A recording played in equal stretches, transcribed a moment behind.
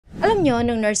Alam nyo,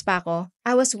 nung nurse pa ako,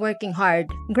 I was working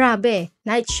hard. Grabe,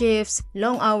 night shifts,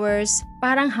 long hours,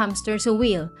 parang hamster sa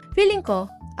wheel. Feeling ko,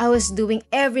 I was doing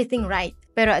everything right.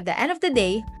 Pero at the end of the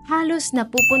day, halos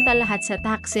napupunta lahat sa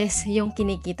taxes yung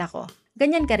kinikita ko.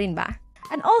 Ganyan ka rin ba?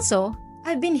 And also,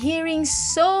 I've been hearing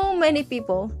so many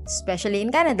people, especially in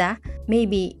Canada,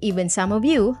 maybe even some of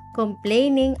you,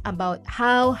 complaining about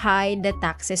how high the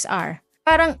taxes are.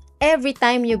 Parang every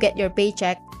time you get your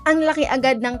paycheck, ang laki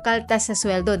agad ng kaltas sa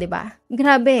sweldo, di ba?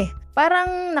 Grabe,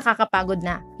 parang nakakapagod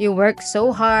na. You work so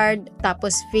hard,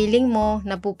 tapos feeling mo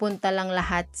napupunta lang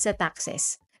lahat sa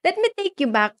taxes. Let me take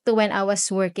you back to when I was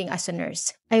working as a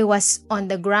nurse. I was on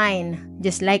the grind,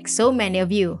 just like so many of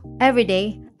you. Every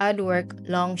day, I'd work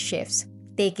long shifts,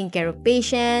 taking care of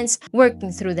patients,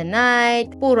 working through the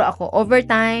night, puro ako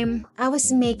overtime. I was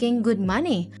making good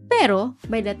money. Pero,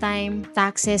 by the time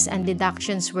taxes and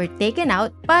deductions were taken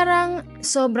out, parang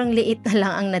sobrang liit na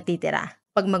lang ang natitira.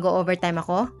 Pag mag-overtime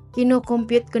ako,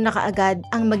 kino-compute ko na kaagad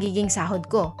ang magiging sahod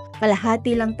ko.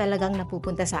 Kalahati lang talagang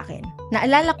napupunta sa akin.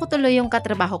 Naalala ko tuloy yung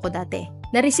katrabaho ko dati.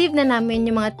 Na-receive na namin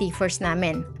yung mga T4s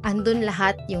namin. Andun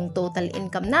lahat yung total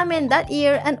income namin that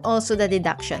year and also the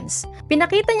deductions.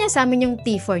 Pinakita niya sa amin yung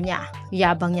T4 niya.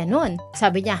 Yabang niya nun.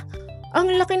 Sabi niya, ang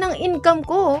laki ng income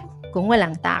ko kung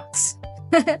walang tax.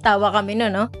 Tawa kami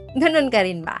nun, no? Ganun ka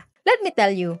rin ba? Let me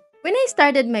tell you, when I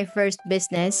started my first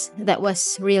business, that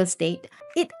was real estate,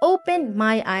 it opened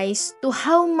my eyes to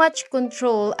how much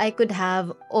control I could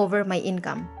have over my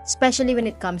income, especially when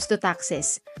it comes to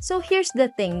taxes. So here's the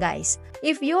thing, guys.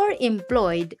 If you're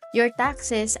employed, your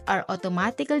taxes are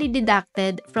automatically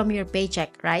deducted from your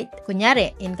paycheck, right?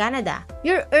 Kunyari, in Canada,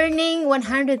 you're earning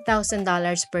 $100,000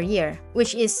 per year,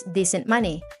 which is decent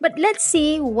money. But let's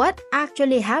see what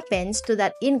actually happens to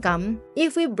that income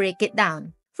if we break it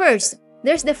down. First,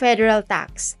 there's the federal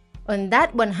tax. On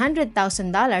that $100,000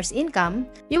 income,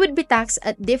 you would be taxed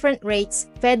at different rates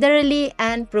federally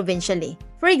and provincially.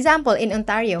 For example, in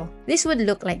Ontario, this would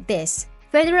look like this.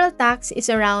 Federal tax is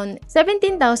around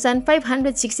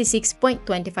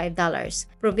 $17,566.25.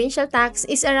 Provincial tax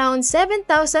is around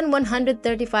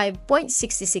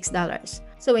 $7,135.66.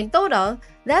 So in total,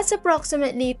 that's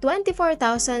approximately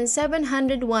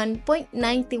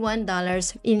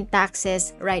 $24,701.91 in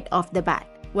taxes right off the bat.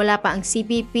 Wala pa ang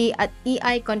CPP at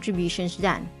EI contributions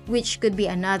dyan, which could be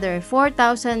another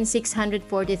 $4,643.99.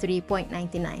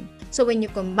 So when you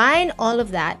combine all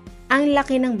of that, ang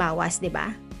laki ng bawas, di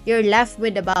ba? You're left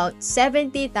with about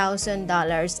 $70,000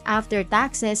 after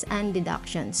taxes and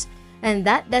deductions. And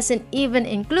that doesn't even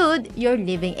include your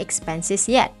living expenses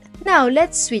yet. Now,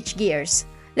 let's switch gears.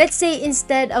 Let's say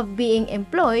instead of being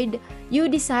employed,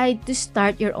 you decide to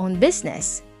start your own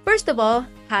business. First of all,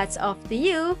 hats off to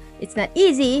you. It's not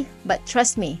easy, but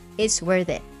trust me, it's worth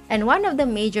it. And one of the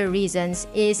major reasons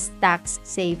is tax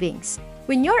savings.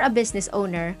 When you're a business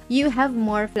owner, you have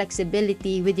more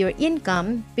flexibility with your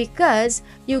income because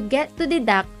you get to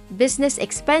deduct business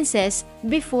expenses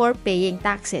before paying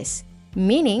taxes.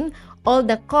 Meaning, all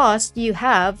the costs you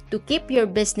have to keep your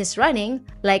business running,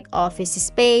 like office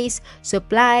space,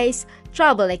 supplies,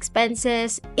 travel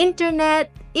expenses,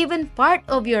 internet, even part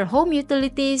of your home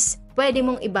utilities, pwede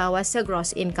mong ibawas sa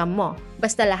gross income mo.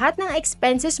 Basta lahat ng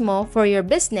expenses mo for your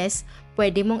business,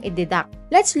 pwede mong i-deduct.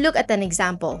 Let's look at an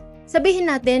example.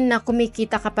 Sabihin natin na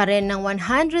kumikita ka pa rin ng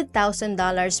 $100,000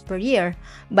 per year,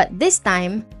 but this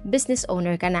time, business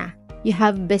owner ka na. You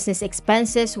have business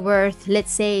expenses worth,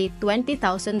 let's say, $20,000.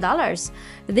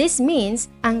 This means,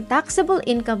 ang taxable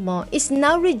income mo is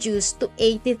now reduced to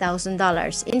 $80,000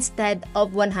 instead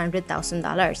of $100,000.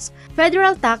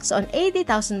 Federal tax on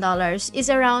 $80,000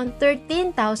 is around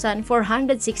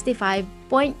 $13,465.26.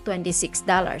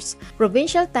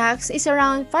 Provincial tax is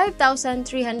around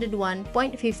 $5,301.52.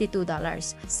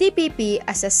 CPP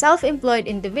as a self-employed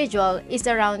individual is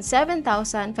around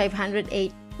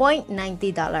 $7,508.90.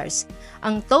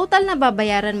 Ang total na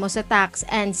babayaran mo sa tax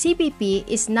and CPP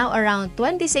is now around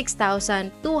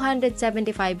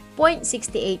 $26,275.68.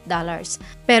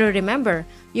 Pero remember,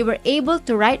 you were able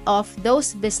to write off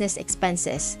those business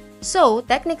expenses. So,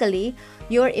 technically,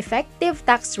 your effective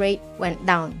tax rate went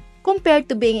down. Compared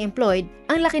to being employed,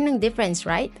 ang laki ng difference,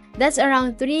 right? That's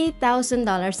around $3,000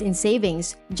 in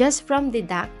savings just from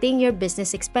deducting your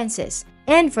business expenses.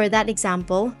 And for that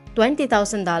example,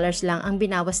 $20,000 lang ang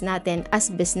binawas natin as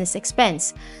business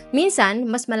expense. Minsan,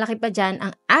 mas malaki pa dyan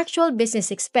ang actual business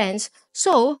expense,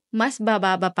 so mas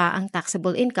bababa pa ang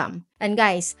taxable income. And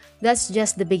guys, that's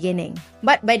just the beginning.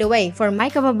 But by the way, for my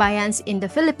kababayans in the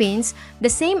Philippines,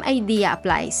 the same idea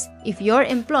applies. If you're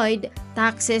employed,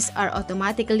 taxes are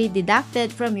automatically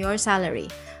deducted from your salary.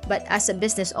 But as a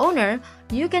business owner,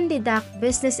 you can deduct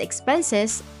business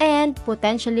expenses and and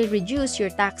potentially reduce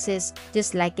your taxes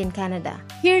just like in Canada.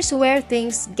 Here's where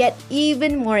things get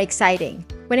even more exciting.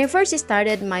 When I first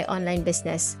started my online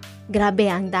business, grabe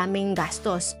ang daming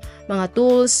gastos. Mga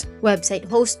tools, website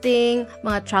hosting,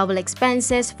 mga travel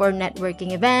expenses for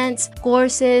networking events,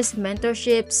 courses,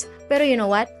 mentorships. Pero you know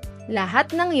what?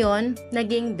 Lahat ng yon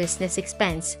naging business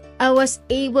expense. I was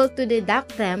able to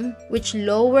deduct them, which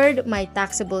lowered my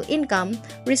taxable income,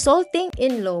 resulting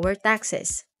in lower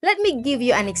taxes. Let me give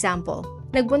you an example.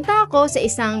 Nagpunta ako sa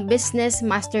isang business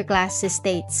masterclass sa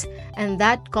States, and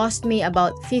that cost me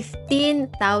about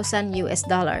 $15,000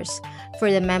 for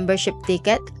the membership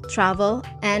ticket, travel,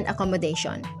 and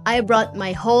accommodation. I brought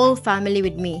my whole family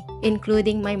with me,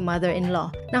 including my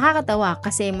mother-in-law. Nakakatawa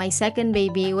kasi my second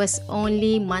baby was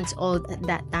only months old at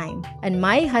that time, and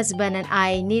my husband and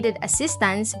I needed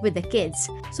assistance with the kids,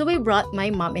 so we brought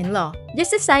my mom-in-law.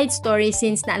 Just a side story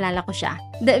since naalala ko siya.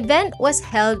 The event was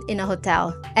held in a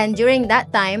hotel, and during that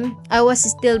time, I was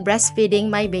still breastfeeding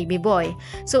my baby boy.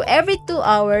 So every 2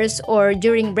 hours or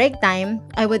during break time,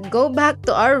 I would go back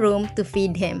to our room to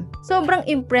feed him. Sobrang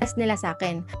impressed nila sa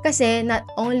akin kasi not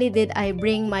only did I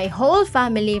bring my whole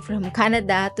family from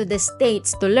Canada to the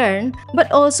States to learn, but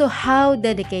also how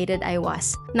dedicated I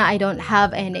was, na I don't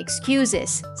have any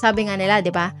excuses. Sabi nga nila,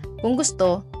 di ba? Kung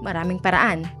gusto, maraming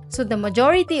paraan. So the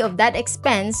majority of that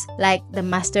expense, like the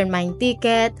mastermind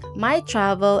ticket, my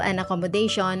travel and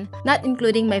accommodation, not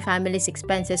including my family's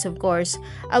expenses of course,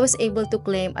 I was able to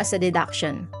claim as a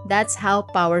deduction. That's how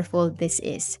powerful this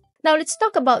is. Now, let's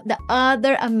talk about the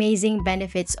other amazing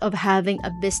benefits of having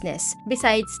a business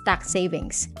besides tax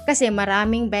savings. Kasi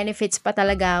maraming benefits pa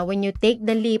talaga when you take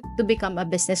the leap to become a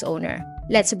business owner.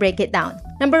 Let's break it down.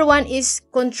 Number 1 is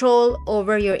control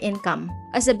over your income.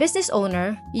 As a business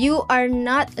owner, you are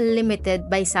not limited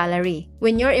by salary.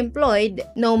 When you're employed,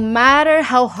 no matter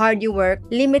how hard you work,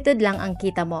 limited lang ang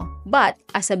kita mo. But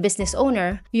as a business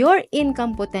owner, your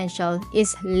income potential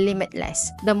is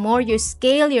limitless. The more you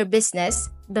scale your business,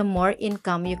 the more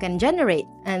income you can generate,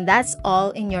 and that's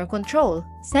all in your control.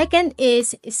 Second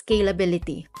is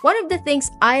scalability. One of the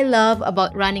things I love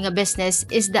about running a business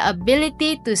is the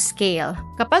ability to scale.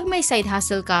 Kapag may side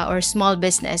hustle ka or small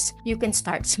business, you can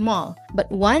start small.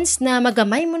 But once na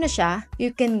magamay mo na siya,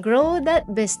 you can grow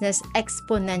that business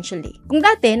exponentially. Kung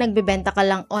dati nagbebenta ka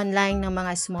lang online ng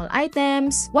mga small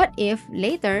items, what if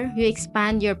later you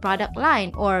expand your product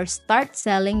line or start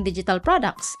selling digital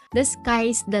products? The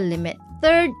sky's the limit.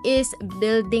 Third is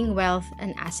building wealth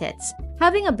and assets.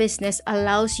 Having a business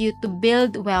allows you to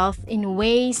build wealth in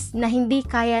ways na hindi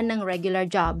kaya ng regular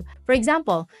job. For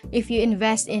example, if you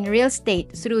invest in real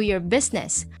estate through your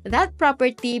business, that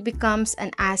property becomes an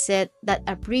asset that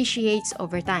appreciates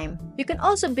over time. You can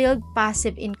also build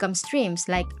passive income streams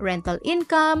like rental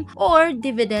income or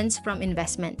dividends from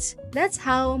investments. That's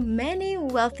how many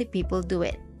wealthy people do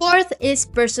it. Fourth is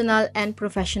personal and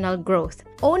professional growth.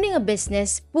 Owning a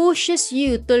business pushes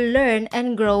you to learn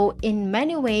and grow in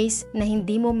many ways na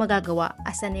hindi mo magagawa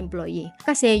as an employee.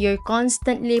 Kasi you're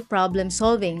constantly problem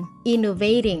solving,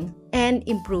 innovating, and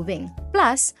improving.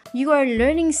 Plus, you are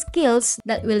learning skills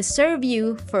that will serve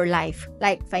you for life,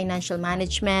 like financial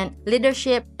management,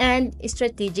 leadership, and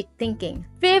strategic thinking.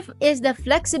 Fifth is the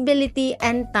flexibility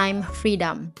and time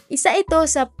freedom. Isa ito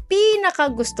sa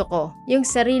pinakagusto ko, yung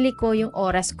sarili ko, yung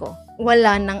oras ko.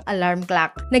 Wala ng alarm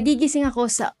clock. Nagigising ako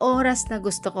sa oras na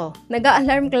gusto ko.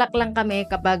 Nag-alarm clock lang kami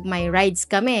kapag may rides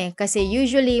kami kasi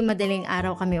usually madaling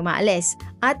araw kami umaalis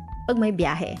at pag may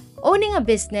biyahe. Owning a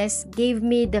business gave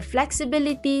me the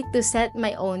flexibility to set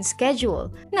my own schedule.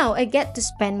 Now, I get to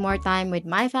spend more time with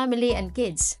my family and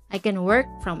kids. I can work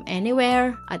from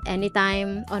anywhere, at any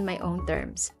time, on my own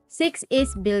terms. 6 is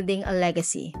building a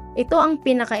legacy. Ito ang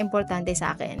pinaka-importante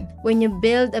sa akin. When you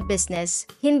build a business,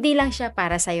 hindi lang siya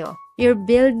para sa'yo. You're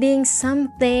building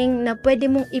something na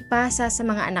pwede mong ipasa sa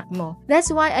mga anak mo.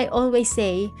 That's why I always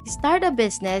say, start a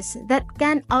business that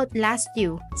can outlast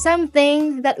you.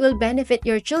 Something that will benefit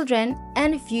your children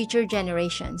and future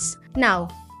generations. Now,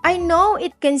 I know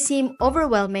it can seem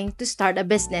overwhelming to start a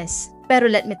business. Pero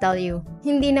let me tell you,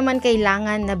 hindi naman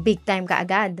kailangan na big time ka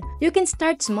agad. You can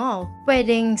start small.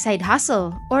 Pwedeng side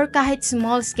hustle or kahit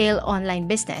small-scale online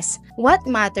business. What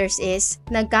matters is,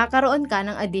 nagkakaroon ka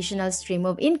ng additional stream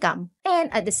of income.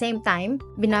 And at the same time,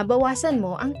 binabawasan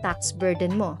mo ang tax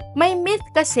burden mo. May myth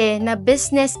kasi na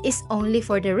business is only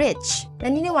for the rich.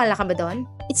 Naniniwala ka ba doon?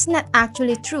 It's not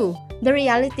actually true. The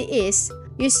reality is,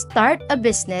 you start a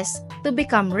business to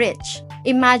become rich.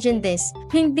 Imagine this,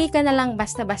 hindi ka na lang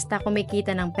basta-basta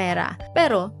kumikita ng pera,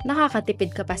 pero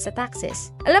nakakatipid ka pa sa taxes.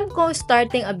 Alam ko,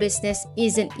 starting a business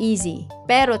isn't easy,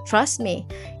 pero trust me,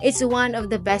 it's one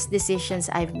of the best decisions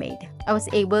I've made. I was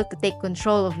able to take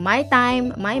control of my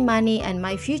time, my money, and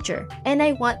my future, and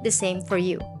I want the same for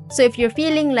you. So if you're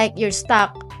feeling like you're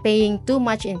stuck paying too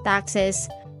much in taxes,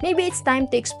 maybe it's time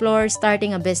to explore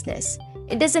starting a business.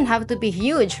 It doesn't have to be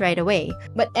huge right away,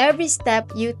 but every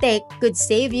step you take could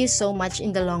save you so much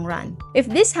in the long run. If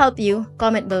this helped you,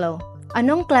 comment below.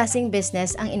 Anong klaseng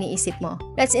business ang iniisip mo?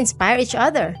 Let's inspire each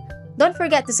other. Don't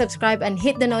forget to subscribe and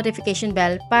hit the notification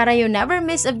bell para you never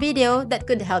miss a video that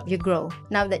could help you grow.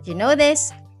 Now that you know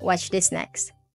this, watch this next.